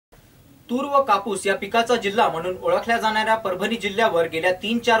तूर व कापूस या पिकाचा जिल्हा म्हणून ओळखल्या जाणाऱ्या परभणी जिल्ह्यावर गेल्या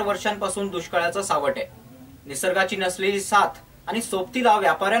 3-4 वर्षांपासून दुष्काळाचं सावट आहे। निसर्गाची नसलेली साथ आणि सोबतीला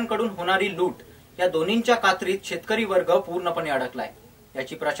व्यापाऱ्यांकडून होणारी लूट या दोन्हींच्या कात्रीत शेतकरी वर्ग पूर्णपणे अडकलाय।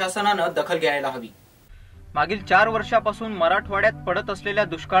 याची प्रशासनानं दखल घ्यायला हवी। मागील 4 वर्षापासून मराठवाड्यात पडत असलेल्या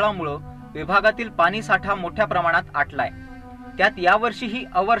दुष्काळामुळे विभागातील पाणी साठा मोठ्या प्रमाणात आटलाय। त्यात यावर्षीही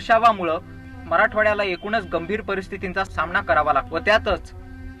अवर्षावामुळे मराठवाड्याला एकूणच गंभीर परिस्थितींचा सामना करावा लागतो व त्यातच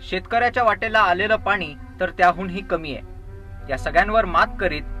शेतकऱ्याच्या वाटेला आलेलं पाणी तर त्याहूनही कमी आहे। या सगळ्यांवर मात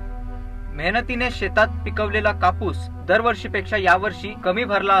करीत मेहनतीने शेतात पिकवलेला कापूस दरवर्षीपेक्षा यावर्षी कमी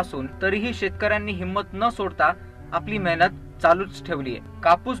भरला असून तरीही शेतकऱ्यांनी हिंमत न सोडता आपली मेहनत चालूच ठेवली आहे।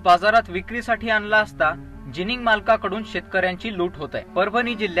 कापूस बाजारात विक्रीसाठी आणला असता जिनिंग मालकाकडून शेतकऱ्यांची लूट होत आहे।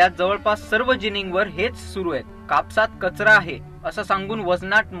 परभणी जिल्ह्यात जवळपास सर्व जिनिंगवर हेच सुरू आहे। कापसात कचरा आहे असं सांगून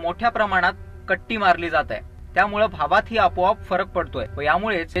वजनात मोठ्या प्रमाणात कट्टी मारली जात आहे। त्यामुळे भावातही आपोआप फरक पडतोय व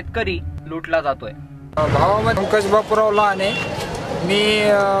यामुळे शेतकरी लूटला जातोय। भावामध्ये पंकज बापूराव लहाने मी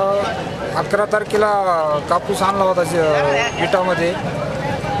 11 तारखेला कापूस आणला होता बिटामध्ये।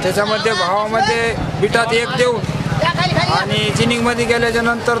 त्याच्यामध्ये भावामध्ये बिटात 1 देऊन आणि जिनिंग मध्ये गेल्याच्या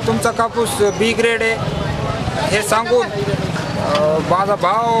नंतर तुमचा कापूस बी ग्रेड आहे हे सांगून माझा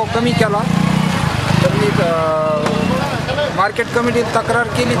भाव कमी केला। तर मी मार्केट कमिटीत तक्रार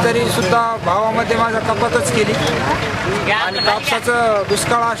केली तरी सुद्धा भावामध्ये माझ्या कपातच केली। आणि कापसाचं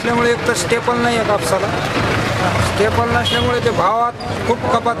दुष्काळ असल्यामुळे एक तर स्टेपल नाही आहे कापसाला, स्टेपल नसल्यामुळे ते भावात खूप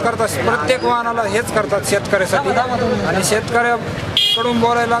कपात करतात। प्रत्येक वाहनाला हेच करतात शेतकऱ्यासाठी आणि शेतकऱ्याकडून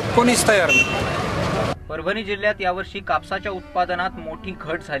बोलायला कोणीच तयार नाही। परभणी जिल्ह्यात यावर्षी कापसाच्या उत्पादनात मोठी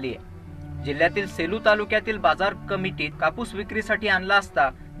घट झाली आहे। जिल्ह्यातील सेलू तालुक्यातील बाजार कमिटीत कापूस विक्रीसाठी आणला असता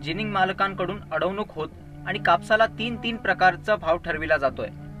जिनिंग मालकांकडून अडवणूक होत आणि कापसाला 3 प्रकारचा भाव ठरविला जातोय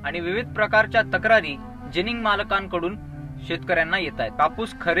आणि विविध प्रकारच्या तक्रारी जिनिंग मालकांकडून शेतकऱ्यांना येत आहेत।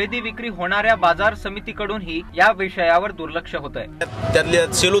 कापूस खरेदी विक्री होणाऱ्या बाजार समितीकडूनही या विषयावर दुर्लक्ष होत आहे। त्यातल्या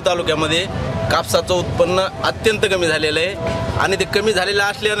सेलू तालुक्यामध्ये कापसाचं उत्पन्न अत्यंत कमी झालेलं आहे आणि ते कमी झालेलं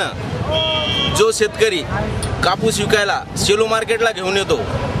असल्यानं जो शेतकरी कापूस विकायला सेलू मार्केटला घेऊन येतो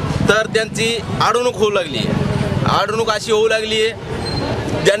तर त्यांची अडवणूक होऊ लागली आहे। अडवणूक अशी होऊ लागली आहे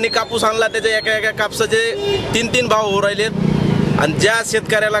ज्यांनी कापूस आणला त्याच्या एका कापसाचे 3 भाव होऊ राहिलेत आणि ज्या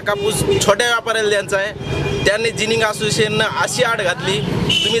शेतकऱ्याला कापूस छोट्या व्यापाऱ्याला द्यायचा आहे त्यांनी जिनिंग असोसिएशननं अशी आड घातली,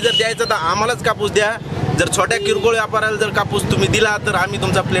 तुम्ही जर द्यायचं तर आम्हालाच कापूस द्या, जर छोट्या किरकोळ व्यापाऱ्याला जर कापूस तुम्ही दिला तर आम्ही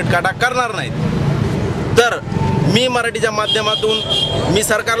तुमचा प्लेट काटा करणार नाहीत। तर मी मराठीच्या माध्यमातून मी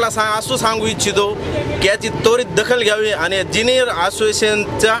सरकारला असं सांगू इच्छितो की याची त्वरित दखल घ्यावी आणि जिनिंग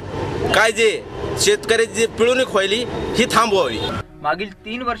असोसिएशनच्या काय जे शेतकऱ्याची जी पिळवणूक व्हायली ही थांबवावी। मागील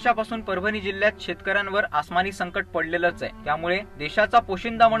 3 वर्षापासून परभणी जिल्ह्यात शेतकऱ्यांवर आसमानी संकट पडलेलंच आहे। त्यामुळे देशाचा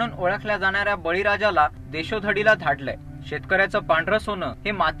पोशिंदा म्हणून ओळखल्या जाणाऱ्या बळीराजाला देशोधडीला धाडलंय। शेतकऱ्याचं पांढरं सोनं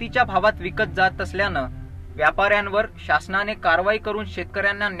हे मातीच्या भावात विकत जात असल्यानं व्यापाऱ्यांवर शासनाने कारवाई करून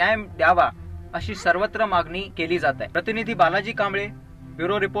शेतकऱ्यांना न्याय द्यावा अशी सर्वत्र मागणी केली जात आहे। प्रतिनिधी बालाजी कांबळे,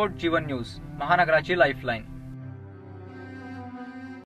 ब्युरो रिपोर्ट, जीवन न्यूज, महानगराची लाईफलाईन।